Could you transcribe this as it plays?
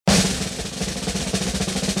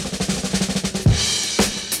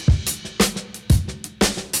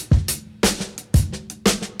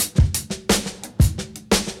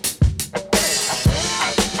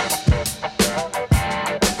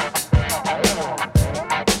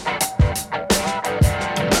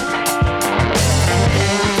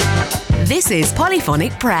This is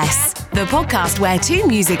Polyphonic Press, the podcast where two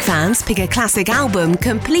music fans pick a classic album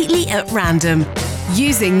completely at random.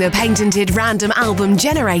 Using the patented random album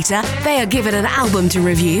generator, they are given an album to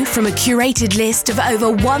review from a curated list of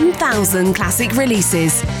over 1,000 classic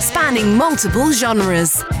releases, spanning multiple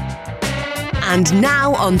genres. And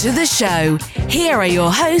now onto the show. Here are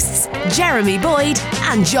your hosts, Jeremy Boyd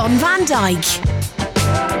and John Van Dyke.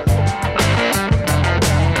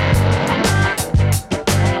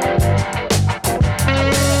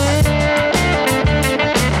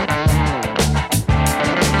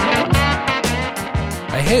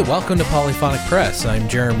 Hey, welcome to Polyphonic Press. I'm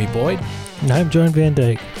Jeremy Boyd. And I'm John Van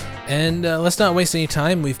Dyke. And let's not waste any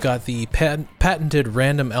time. We've got the patented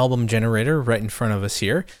random album generator right in front of us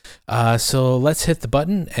here. So let's hit the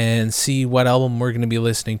button and see what album we're going to be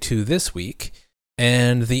listening to this week.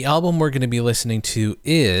 And the album we're going to be listening to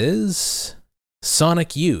is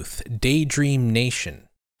Sonic Youth, Daydream Nation.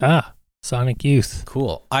 Ah, Sonic Youth.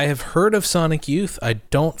 Cool. I have heard of Sonic Youth. I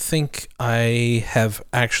don't think I have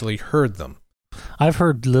actually heard them. I've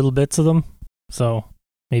heard little bits of them, so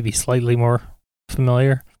maybe slightly more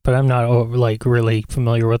familiar, but I'm not really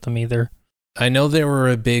familiar with them either. I know they were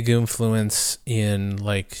a big influence in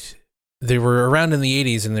they were around in the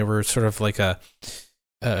 80s and they were sort of like a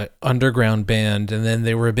underground band, and then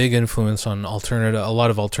they were a big influence on a lot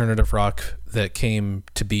of alternative rock that came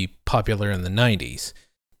to be popular in the 90s.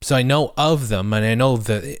 So I know of them and I know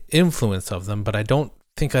the influence of them, but I don't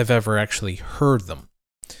think I've ever actually heard them.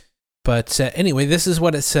 But anyway, this is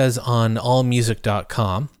what it says on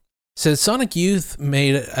allmusic.com. It says Sonic Youth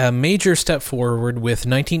made a major step forward with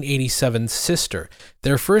 1987's Sister,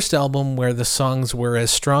 their first album where the songs were as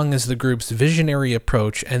strong as the group's visionary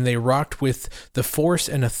approach, and they rocked with the force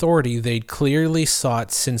and authority they'd clearly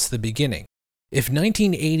sought since the beginning. If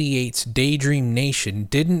 1988's Daydream Nation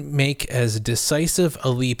didn't make as decisive a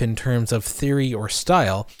leap in terms of theory or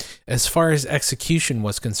style, as far as execution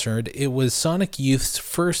was concerned, it was Sonic Youth's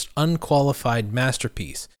first unqualified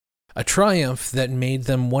masterpiece, a triumph that made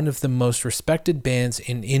them one of the most respected bands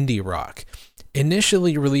in indie rock.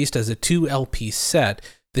 Initially released as a 2-LP set,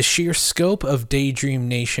 the sheer scope of Daydream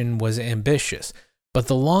Nation was ambitious, but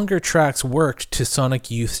the longer tracks worked to Sonic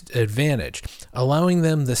Youth's advantage, allowing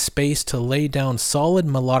them the space to lay down solid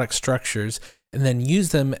melodic structures and then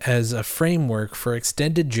use them as a framework for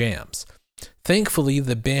extended jams. Thankfully,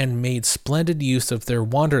 the band made splendid use of their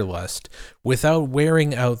wanderlust without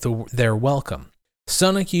wearing out their welcome.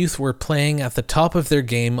 Sonic Youth were playing at the top of their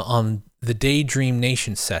game on the Daydream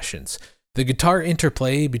Nation sessions. The guitar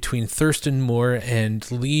interplay between Thurston Moore and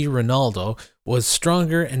Lee Ronaldo was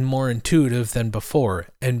stronger and more intuitive than before,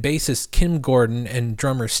 and bassist Kim Gordon and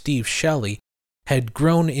drummer Steve Shelley had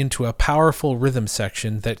grown into a powerful rhythm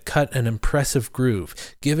section that cut an impressive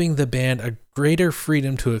groove, giving the band a greater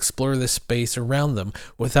freedom to explore the space around them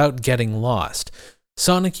without getting lost.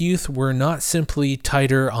 Sonic Youth were not simply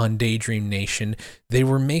tighter on Daydream Nation, they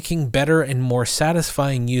were making better and more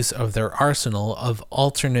satisfying use of their arsenal of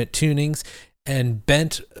alternate tunings and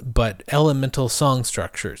bent but elemental song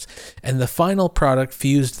structures, and the final product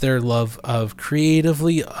fused their love of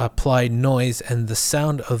creatively applied noise and the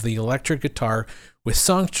sound of the electric guitar with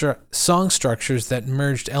song structures that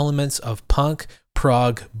merged elements of punk,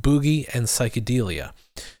 prog, boogie, and psychedelia.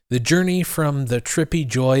 The journey from the trippy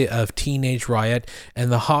joy of Teenage Riot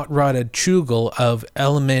and the hot-rodded chuggle of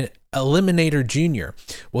Eliminator Jr.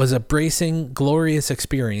 was a bracing, glorious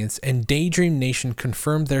experience, and Daydream Nation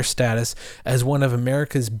confirmed their status as one of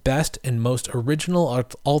America's best and most original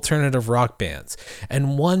alternative rock bands,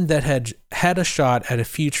 and one that had a shot at a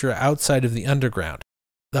future outside of the underground.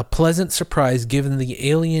 A pleasant surprise given the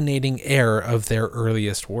alienating air of their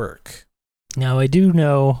earliest work. Now, I do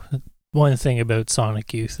know one thing about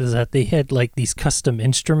Sonic Youth is that they had these custom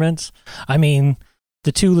instruments. I mean,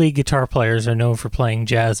 the two lead guitar players are known for playing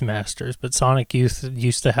jazz masters, but Sonic Youth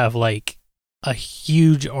used to have a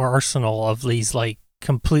huge arsenal of these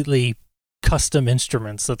completely custom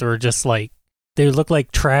instruments that were just they look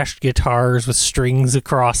like trashed guitars with strings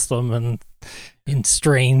across them and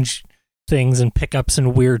strange things and pickups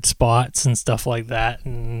in weird spots and stuff like that.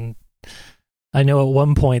 And I know at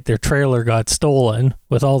one point their trailer got stolen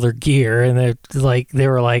with all their gear, and they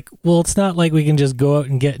were like, well, it's not like we can just go out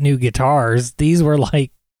and get new guitars. These were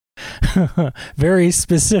very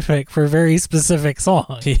specific for very specific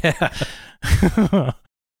songs. Yeah.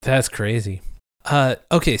 That's crazy.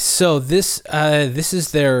 Okay, so this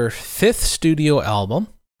is their 5th studio album.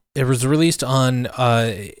 It was released on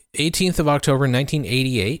 18th of October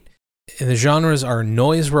 1988. And the genres are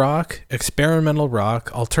noise rock, experimental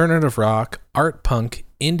rock, alternative rock, art punk,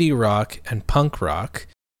 indie rock, and punk rock.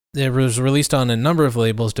 It was released on a number of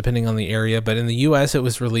labels depending on the area, but in the US it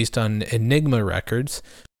was released on Enigma Records,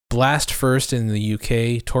 Blast First in the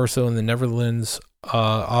UK, Torso in the Netherlands,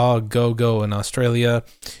 Go Go in Australia,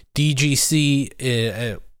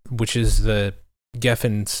 DGC, which is the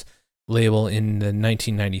Geffen's label, in the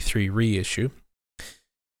 1993 reissue.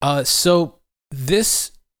 So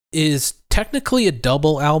this is technically a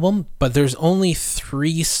double album, but there's only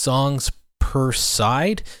 3 songs per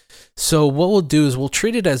side. So what we'll do is we'll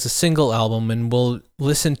treat it as a single album, and we'll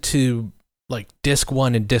listen to like disc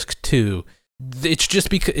 1 and disc 2. It's just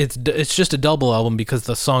because it's just a double album because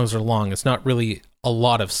the songs are long. It's not really a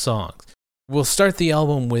lot of songs. We'll start the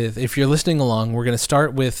album with, if you're listening along, we're going to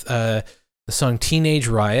start with the song Teenage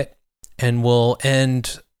Riot, and we'll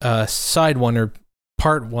end side 1 or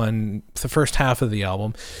part 1, the first half of the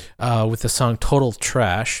album, with the song Total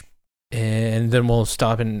Trash, and then we'll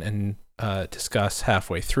stop and discuss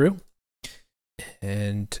halfway through.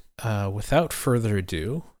 And without further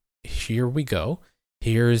ado, here we go.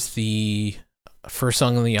 Here's the first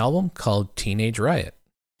song on the album, called Teenage Riot.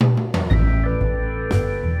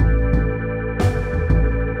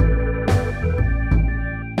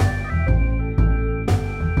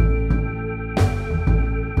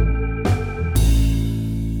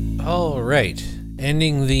 All right,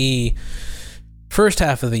 ending the first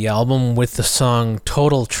half of the album with the song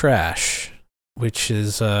Total Trash, which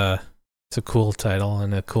is it's a cool title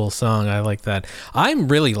and a cool song. I like that. I'm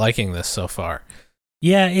really liking this so far.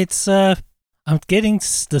 Yeah, it's I'm getting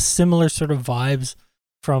the similar sort of vibes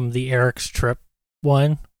from the Eric's Trip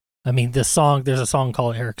one. I mean, there's a song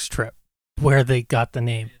called Eric's Trip where they got the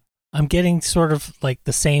name. I'm getting sort of like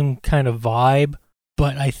the same kind of vibe,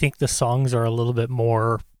 but I think the songs are a little bit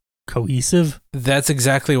more cohesive. That's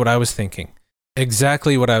exactly what I was thinking. It's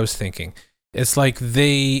like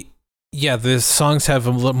the songs have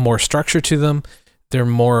a little more structure to them. They're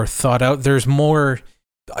more thought out. There's more.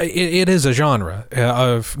 It is a genre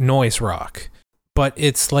of noise rock, but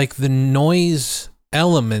it's like the noise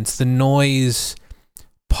elements, the noise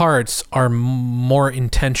parts are more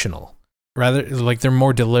intentional. Rather, like they're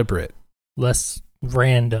more deliberate. Less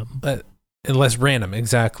random. Less random,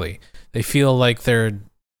 exactly. They feel like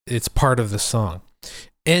it's part of the song.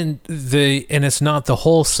 And it's not the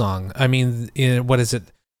whole song. I mean, what is it?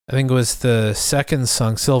 I think it was the second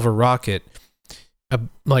song, Silver Rocket.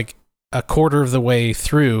 Like a quarter of the way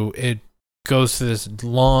through, it goes to this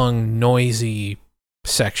long, noisy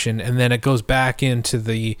section, and then it goes back into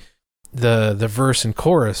the verse and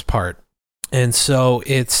chorus part. And so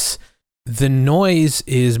the noise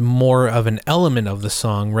is more of an element of the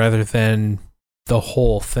song rather than the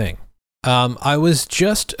whole thing. I was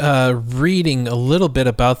just reading a little bit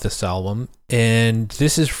about this album, and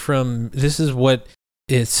this is what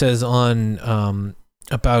it says on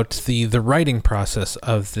about the writing process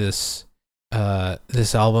of this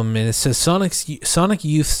album, and it says Sonic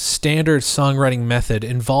Youth's standard songwriting method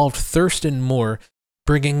involved Thurston Moore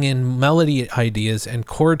bringing in melody ideas and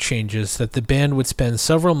chord changes that the band would spend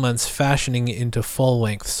several months fashioning into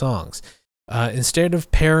full-length songs. Instead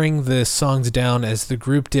of paring the songs down as the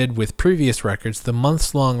group did with previous records, the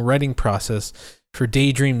months-long writing process for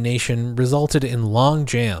Daydream Nation resulted in long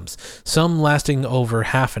jams, some lasting over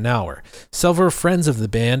half an hour. Several friends of the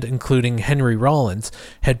band, including Henry Rollins,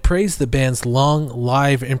 had praised the band's long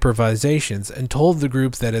live improvisations and told the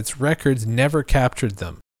group that its records never captured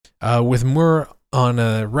them. With Moore on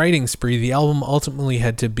a writing spree, the album ultimately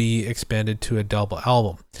had to be expanded to a double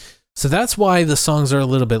album. So that's why the songs are a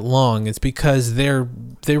little bit long. It's because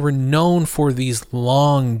they were known for these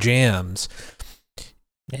long jams.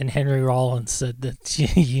 And Henry Rollins said that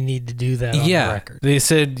you need to do that on the record. They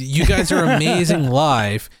said, you guys are amazing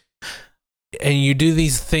live, and you do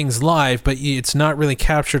these things live, but it's not really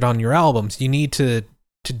captured on your albums. You need to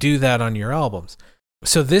do that on your albums.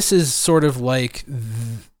 So this is sort of like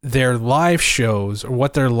their live shows, or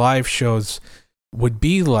what their live shows would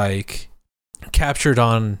be like, captured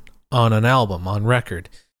on an album, on record.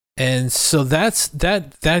 And so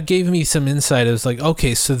that gave me some insight. It was like,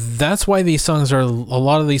 okay, so that's why a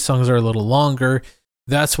lot of these songs are a little longer.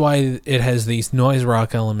 That's why it has these noise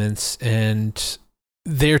rock elements, and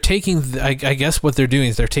they're taking, I guess what they're doing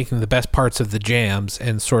is they're taking the best parts of the jams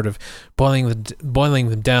and sort of boiling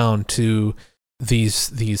them down to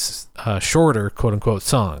these shorter, quote unquote,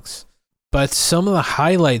 songs. But some of the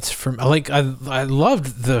highlights from, like, I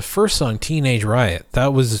loved the first song, Teenage Riot.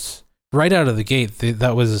 That was right out of the gate.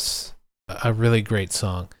 That was a really great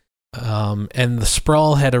song. And the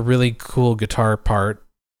Sprawl had a really cool guitar part.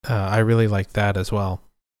 I really liked that as well.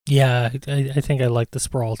 Yeah, I think I liked the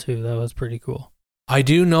Sprawl too. That was pretty cool. I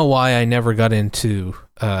do know why I never got into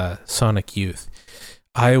Sonic Youth.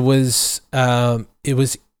 I was I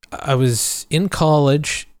was in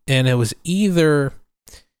college, and it was either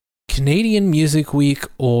Canadian Music Week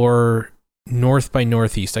or North by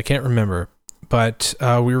Northeast. I can't remember, but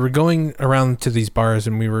we were going around to these bars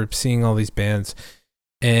and we were seeing all these bands,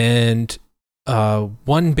 and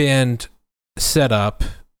one band set up,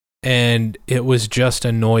 and it was just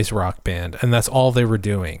a noise rock band, and that's all they were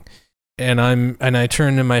doing. And I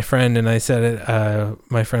turned to my friend and I said,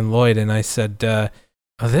 my friend Lloyd, and I said, oh,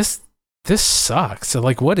 this sucks. So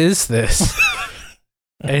like, what is this?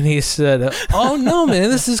 And he said, oh no,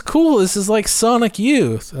 man, this is cool. This is like Sonic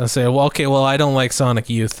Youth. I said, well, okay, well, I don't like Sonic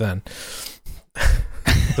Youth then.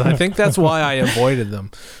 So I think that's why I avoided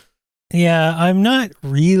them. Yeah, I'm not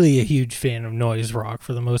really a huge fan of noise rock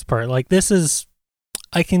for the most part. Like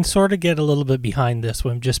I can sort of get a little bit behind this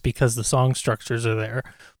one just because the song structures are there,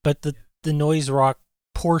 but the noise rock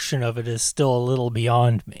portion of it is still a little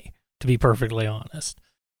beyond me, to be perfectly honest.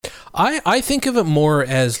 I think of it more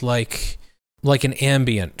as like an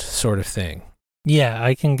ambient sort of thing. Yeah,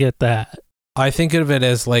 I can get that. I think of it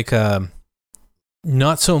as like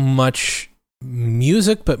not so much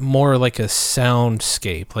music, but more like a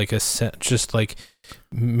soundscape, like just like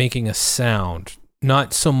making a sound.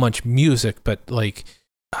 Not so much music, but like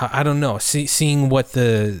I don't know, seeing what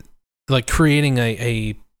creating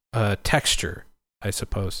a texture, I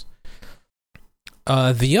suppose.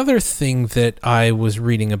 The other thing that I was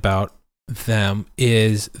reading about them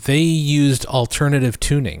is they used alternative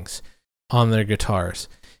tunings on their guitars,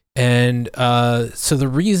 and so the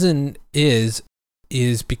reason is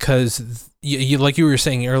because you like you were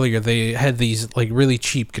saying earlier, they had these like really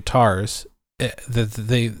cheap guitars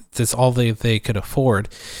that's all they could afford,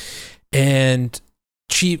 and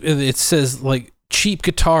cheap. It says like cheap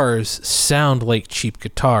guitars sound like cheap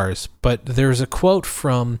guitars, but there's a quote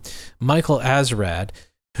from Michael Azerrad,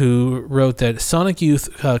 who wrote that Sonic Youth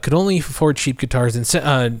could only afford cheap guitars,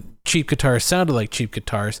 and cheap guitars sounded like cheap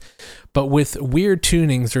guitars, but with weird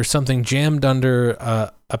tunings or something jammed under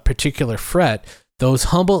a particular fret, those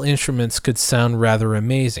humble instruments could sound rather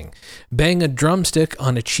amazing. Bang a drumstick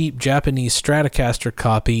on a cheap Japanese Stratocaster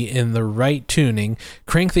copy in the right tuning,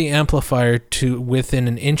 crank the amplifier to within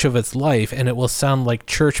an inch of its life, and it will sound like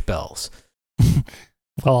church bells.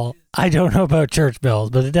 Well, I don't know about church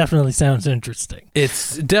bells, but it definitely sounds interesting.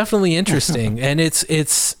 It's definitely interesting, and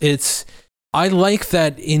it's I like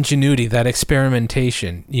that ingenuity, that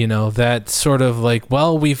experimentation, that sort of like,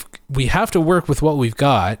 well, we have to work with what we've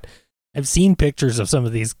got. I've seen pictures of some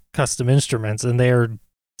of these custom instruments, and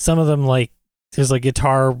some of them, like, there's a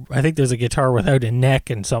guitar, I think there's a guitar without a neck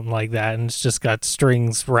and something like that, and it's just got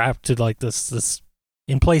strings wrapped to like this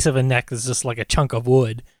in place of a neck, is just like a chunk of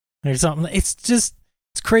wood or something. It's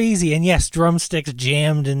crazy. And yes, drumsticks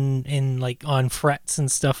jammed in like on frets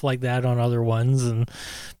and stuff like that on other ones, and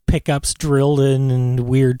pickups drilled in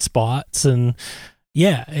weird spots, and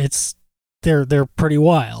yeah, they're pretty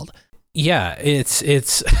wild. Yeah, it's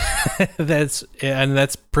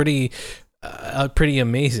that's pretty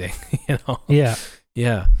amazing,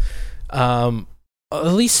 Yeah. At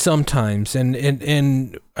least sometimes,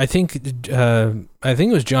 and I think it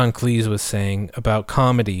was John Cleese was saying about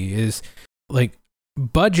comedy is like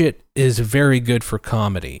budget is very good for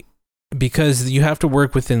comedy because you have to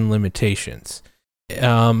work within limitations.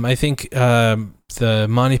 I think the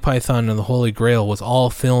Monty Python and the Holy Grail was all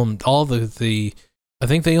filmed, all the I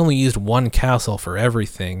think they only used one castle for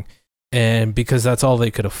everything, and because that's all they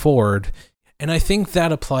could afford. And I think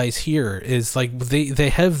that applies here, is like they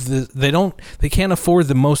can't afford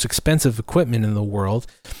the most expensive equipment in the world,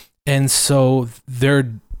 and so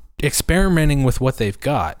they're experimenting with what they've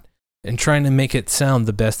got and trying to make it sound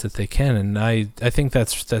the best that they can. And I think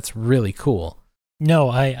that's really cool. No,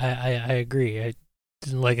 I agree.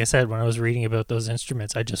 Like I said, when I was reading about those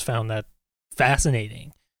instruments, I just found that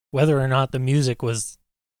fascinating. Whether or not the music was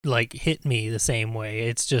like hit me the same way,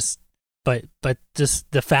 it's just, but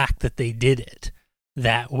just the fact that they did it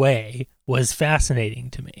that way was fascinating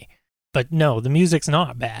to me. But no, the music's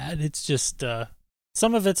not bad. It's just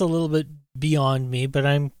some of it's a little bit beyond me, but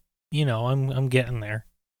I'm getting there.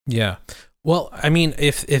 Yeah. Well, I mean,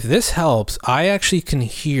 if this helps, I actually can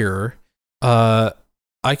hear a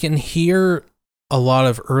lot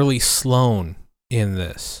of early Sloan in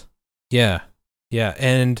this. Yeah. Yeah,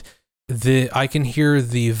 and I can hear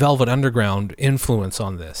the Velvet Underground influence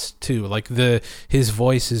on this too. Like his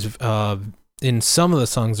voice is in some of the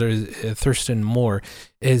songs. Thurston Moore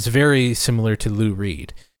is very similar to Lou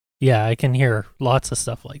Reed. Yeah, I can hear lots of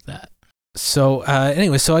stuff like that. So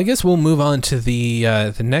anyway, so I guess we'll move on to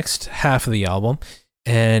the next half of the album,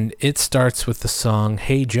 and it starts with the song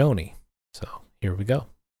 "Hey Joni." So here we go.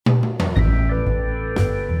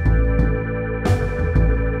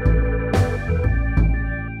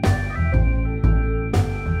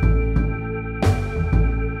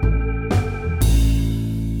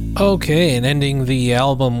 Okay, and ending the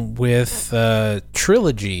album with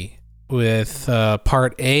trilogy with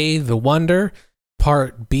Part A, The Wonder,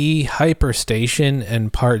 Part B, Hyperstation,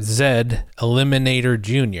 and Part Z, Eliminator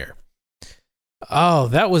Jr. Oh,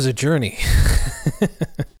 that was a journey.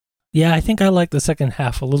 Yeah, I think I like the second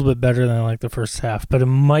half a little bit better than I like the first half, but it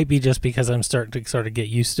might be just because I'm starting to sort of get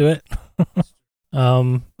used to it.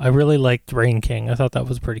 I really liked Rain King. I thought that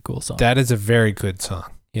was a pretty cool song. That is a very good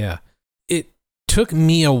song. Yeah. It took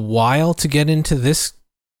me a while to get into this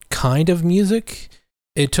kind of music.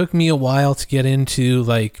 It took me a while to get into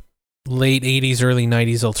like late 80s, early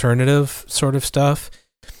 90s alternative sort of stuff.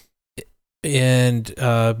 And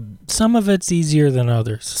some of it's easier than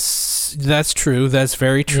others. That's true. That's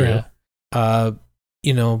very true. Yeah. I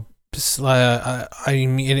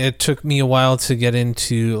mean, it took me a while to get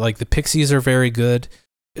into, like, the Pixies are very good.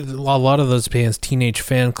 A lot of those bands, Teenage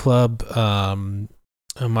Fan Club,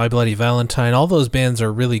 My Bloody Valentine, all those bands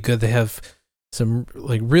are really good. They have some,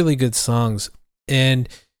 like, really good songs. And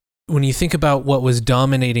when you think about what was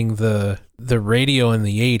dominating the radio in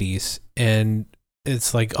the 80s, and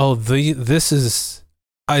it's like, this is...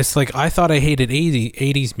 It's like, I thought I hated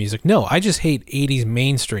 80s music. No, I just hate 80s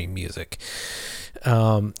mainstream music.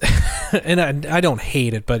 And I don't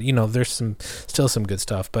hate it, but, there's still some good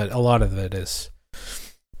stuff, but a lot of it is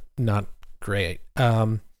not great.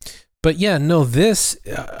 But yeah, no, this,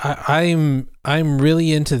 I'm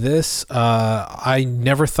really into this. I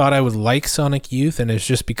never thought I would like Sonic Youth, and it's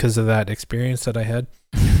just because of that experience that I had.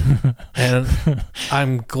 And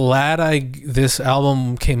I'm glad this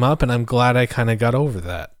album came up, and I'm glad I kind of got over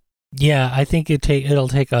that. Yeah, I think it'll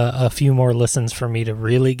take a few more listens for me to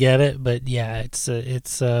really get it, but yeah, it's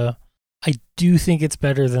I do think it's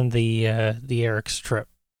better than the Eric's Trip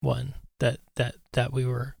one that we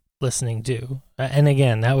were listening to, and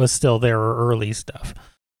again, that was still their early stuff.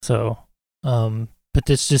 So, but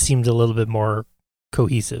this just seemed a little bit more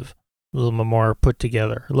cohesive, a little bit more put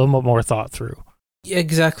together, a little bit more thought through. Yeah,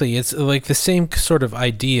 exactly. It's like the same sort of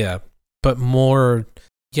idea, but more.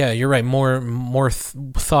 Yeah, you're right. More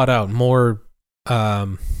thought out, more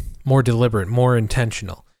deliberate, more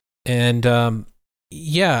intentional, and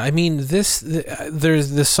yeah. I mean, the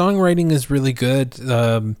songwriting is really good.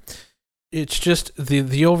 It's just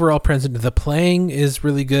the overall present. The playing is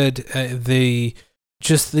really good. The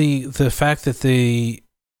fact that they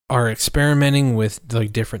are experimenting with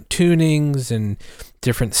like different tunings and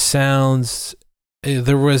different sounds.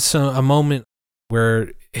 There was a moment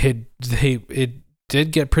where it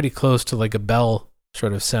did get pretty close to like a bell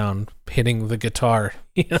sort of sound hitting the guitar.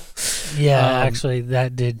 Yeah, actually,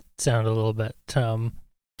 that did sound a little bit.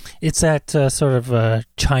 It's that sort of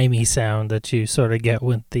chimey sound that you sort of get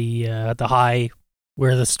with the high,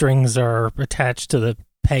 where the strings are attached to the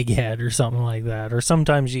peg head or something like that. Or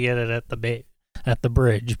sometimes you get it at the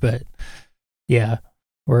bridge, but yeah,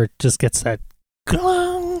 where it just gets that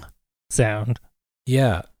glung sound.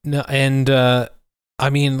 Yeah, no, and I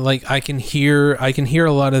mean, like I can hear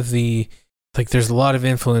a lot of the, like, there's a lot of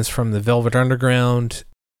influence from the Velvet Underground.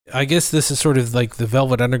 I guess this is sort of like the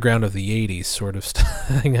Velvet Underground of the 80s sort of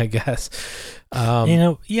thing, I guess.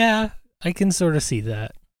 Yeah, I can sort of see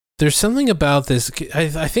that. There's something about this.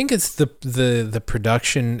 I think it's the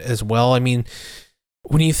production as well. I mean,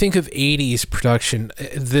 when you think of 80s production,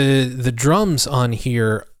 the drums on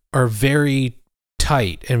here are very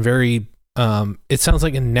tight and very, it sounds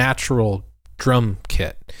like a natural drum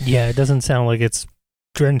kit. Yeah, it doesn't sound like it's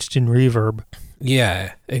drenched in reverb.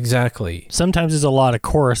 Yeah, exactly. Sometimes there's a lot of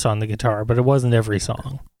chorus on the guitar, but it wasn't every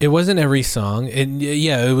song. It wasn't every song, and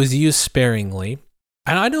yeah, it was used sparingly.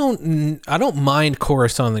 And I don't mind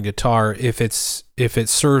chorus on the guitar if it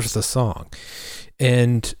serves the song.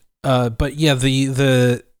 And but yeah,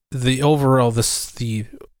 the overall the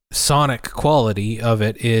sonic quality of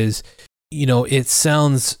it is,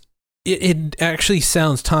 it actually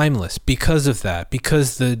sounds timeless because of that,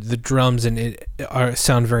 because the drums and it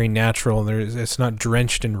sound very natural, and it's not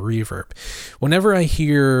drenched in reverb. Whenever I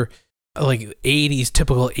hear like 80s,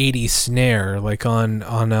 typical 80s snare, like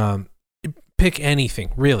on pick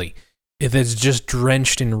anything really, if it's just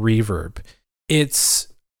drenched in reverb, it's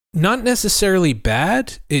not necessarily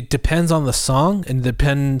bad. It depends on the song and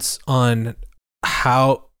depends on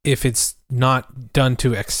if it's not done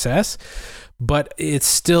to excess. But it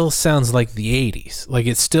still sounds like the 80s. Like,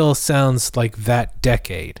 it still sounds like that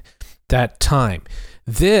decade, that time.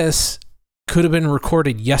 This could have been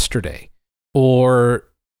recorded yesterday, or,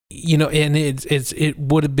 and it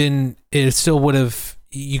would have been, it still would have,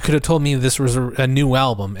 you could have told me this was a new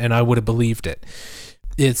album and I would have believed it.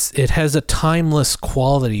 It has a timeless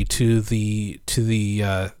quality to the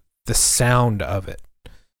sound of it.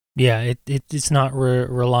 Yeah, it's not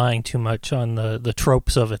relying too much on the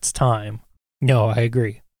tropes of its time. No, I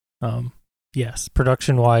agree. Yes,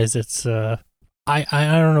 production-wise, it's... I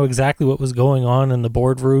don't know exactly what was going on in the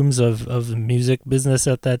boardrooms of the music business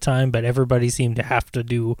at that time, but everybody seemed to have to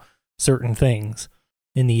do certain things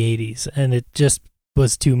in the 80s, and it just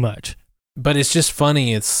was too much. But it's just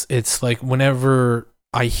funny. It's like whenever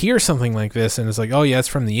I hear something like this and it's like, oh yeah, it's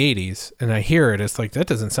from the 80s, and I hear it, it's like, that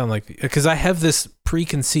doesn't sound like... Because I have this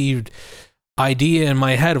preconceived idea in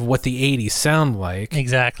my head of what the 80s sound like.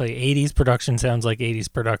 Exactly. 80s production sounds like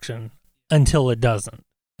 80s production until it doesn't.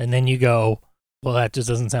 And then you go... Well, that just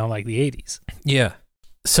doesn't sound like the 80s. Yeah.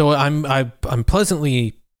 So I'm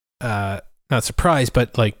pleasantly not surprised,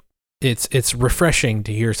 but like it's refreshing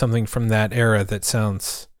to hear something from that era that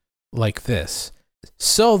sounds like this.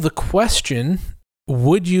 So the question,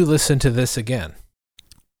 would you listen to this again?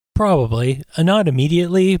 Probably. Not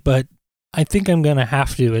immediately, but I think I'm going to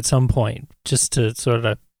have to at some point just to sort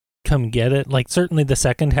of come get it. Like certainly the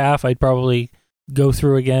second half I'd probably go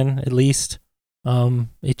through again at least.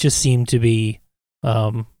 It just seemed to be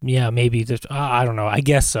maybe just, I don't know. I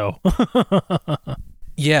guess so.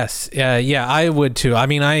 Yes. Yeah, I would too. I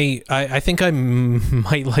mean, I think I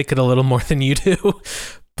might like it a little more than you do,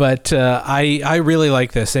 but I really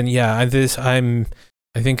like this. And yeah, I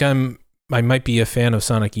might be a fan of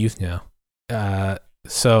Sonic Youth now.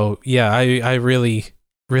 So yeah, I really,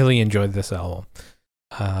 really enjoyed this album.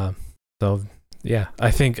 So yeah,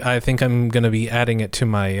 I think I'm going to be adding it to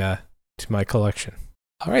my collection.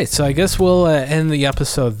 All right, so I guess we'll end the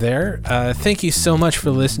episode there. Thank you so much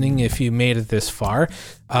for listening if you made it this far.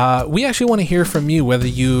 We actually want to hear from you, whether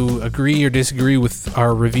you agree or disagree with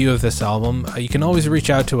our review of this album. You can always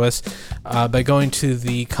reach out to us by going to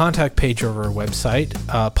the contact page of our website,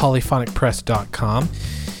 polyphonicpress.com.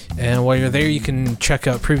 And while you're there, you can check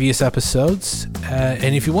out previous episodes.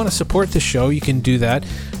 And if you want to support the show, you can do that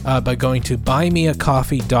by going to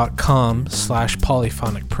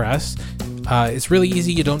buymeacoffee.com/polyphonicpress. It's really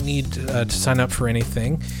easy. You don't need to sign up for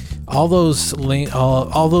anything. All those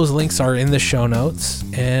links are in the show notes,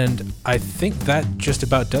 and I think that just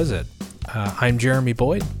about does it. I'm Jeremy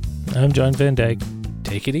Boyd. I'm John Van Dyke.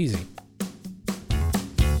 Take it easy.